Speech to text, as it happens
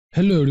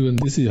Hello everyone,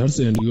 this is Harsh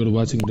and you are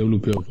watching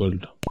WPF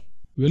World.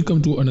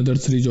 Welcome to another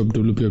series of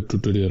WPF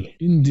tutorial.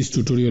 In this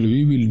tutorial,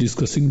 we will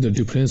discussing the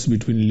difference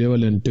between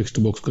level and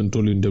text box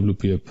control in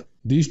WPF.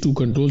 These two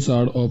controls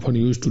are often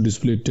used to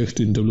display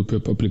text in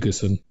WPF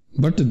application,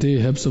 but they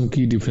have some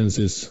key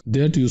differences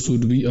that you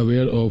should be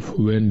aware of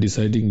when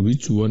deciding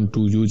which one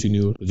to use in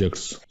your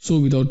projects. So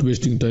without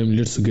wasting time,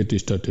 let's get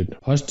started.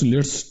 First,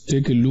 let's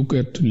take a look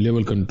at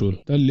level control.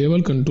 The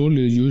level control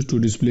is used to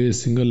display a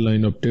single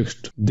line of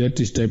text that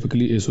is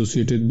typically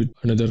associated with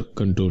another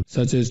control,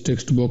 such as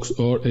text box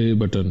or a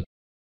button.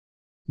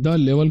 The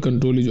level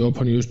control is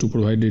often used to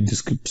provide a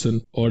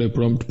description or a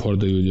prompt for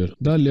the user.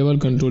 The level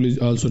control is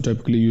also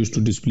typically used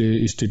to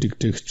display static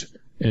text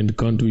and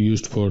can't be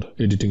used for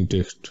editing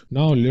text.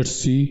 Now let's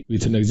see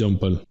with an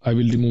example. I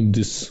will remove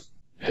this.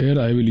 Here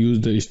I will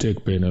use the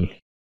stack panel.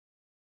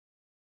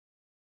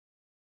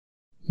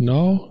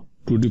 Now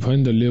to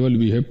define the level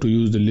we have to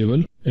use the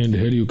level, and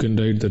here you can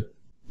write the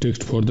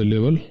text for the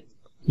level.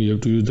 We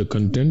have to use the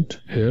content.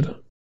 Here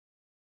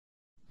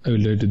I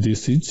will write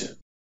this is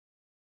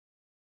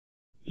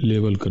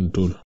level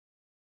control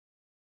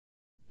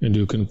and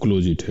you can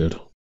close it here.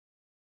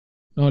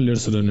 Now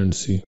let's run and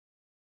see.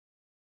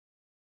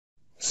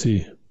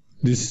 See,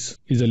 this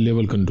is a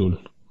level control,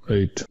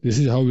 right? This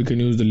is how we can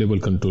use the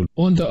level control.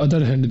 On the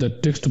other hand, the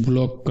text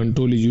block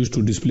control is used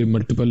to display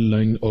multiple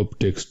lines of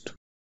text.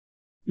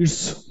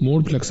 It's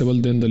more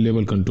flexible than the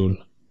level control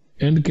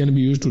and can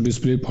be used to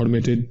display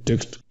formatted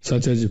text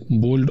such as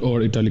bold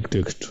or italic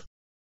text.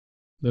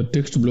 The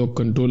text block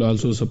control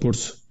also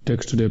supports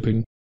text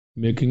wrapping,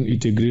 making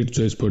it a great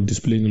choice for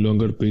displaying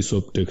longer pieces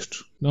of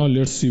text. Now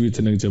let's see with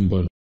an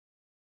example.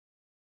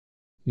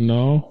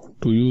 Now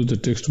to use the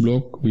text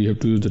block, we have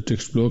to use the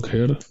text block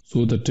here.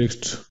 So the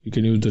text, we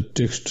can use the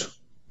text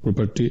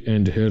property,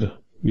 and here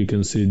we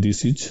can say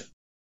this is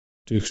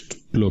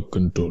text block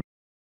control.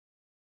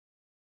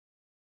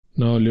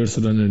 Now let's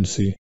run and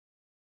see.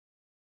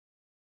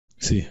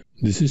 See,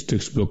 this is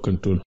text block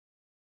control.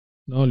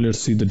 Now let's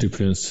see the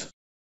difference.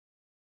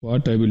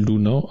 What I will do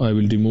now, I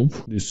will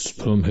remove this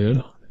from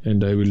here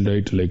and I will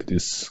write like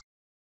this.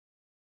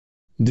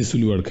 This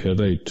will work here,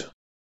 right?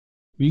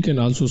 We can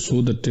also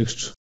show the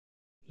text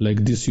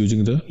like this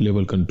using the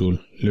level control.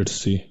 Let's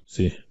see.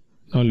 See.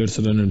 Now let's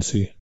run and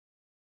see.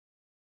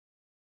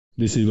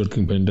 This is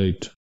working fine,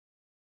 right?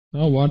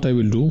 Now what I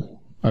will do,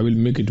 I will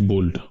make it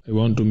bold. I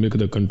want to make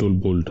the control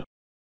bold.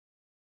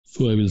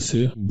 So I will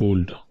say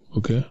bold.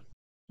 Okay.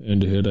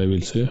 And here I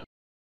will say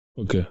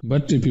okay.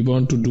 But if you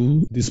want to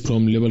do this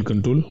from level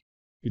control,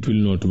 it will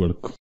not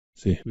work.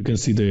 See, we can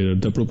see the error.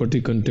 The property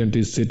content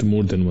is set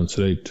more than once,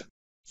 right?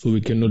 So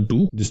we cannot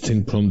do this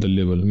thing from the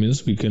level,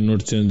 means we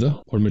cannot change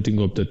the formatting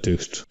of the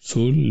text. So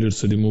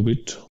let's remove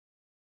it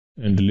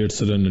and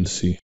let's run and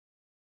see.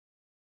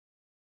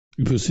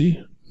 If you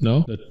see,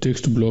 now the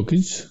text block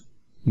is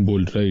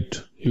bold,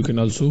 right? You can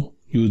also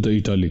use the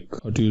italic.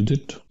 How to use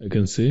it? I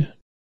can say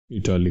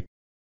italic.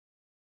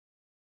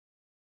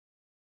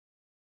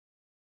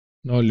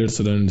 Now let's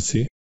run and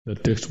see. The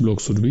text block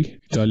should be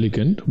italic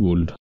and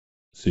bold.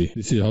 See,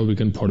 this is how we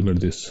can format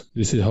this.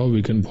 This is how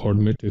we can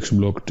format text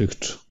block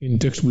text. In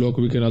text block,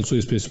 we can also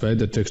specify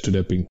the text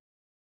wrapping.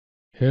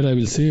 Here I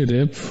will say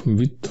wrap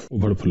with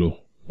overflow.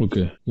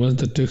 Okay. Once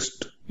the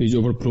text is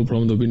overflow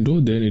from the window,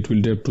 then it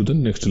will wrap to the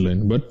next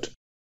line. But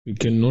we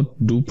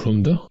cannot do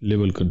from the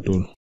level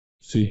control.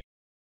 See,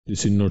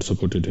 this is not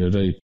supported here,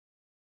 right?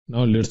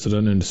 Now let's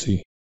run and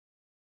see.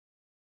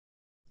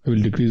 I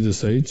will decrease the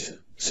size.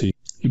 See.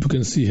 If you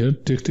can see here,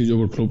 text is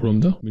overflow from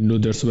the window,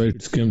 that's why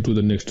it came to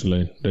the next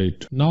line,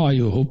 right? Now I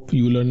hope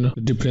you learn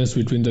the difference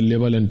between the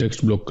level and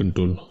text block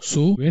control.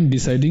 So when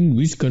deciding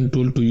which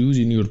control to use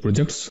in your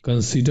projects,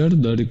 consider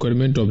the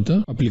requirement of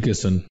the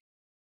application.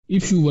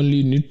 If you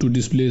only need to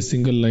display a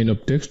single line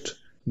of text,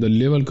 the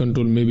level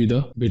control may be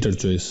the better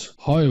choice.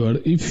 However,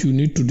 if you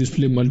need to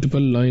display multiple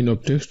lines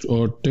of text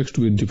or text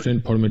with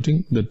different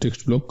formatting, the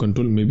text block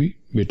control may be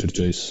better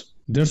choice.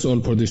 That's all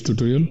for this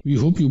tutorial. We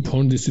hope you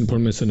found this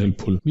information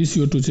helpful. Be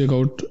sure to check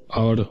out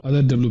our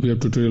other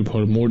WPF tutorial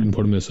for more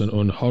information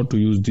on how to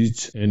use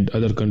these and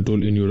other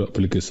control in your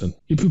application.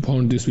 If you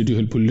found this video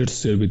helpful, let's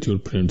share with your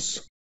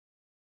friends.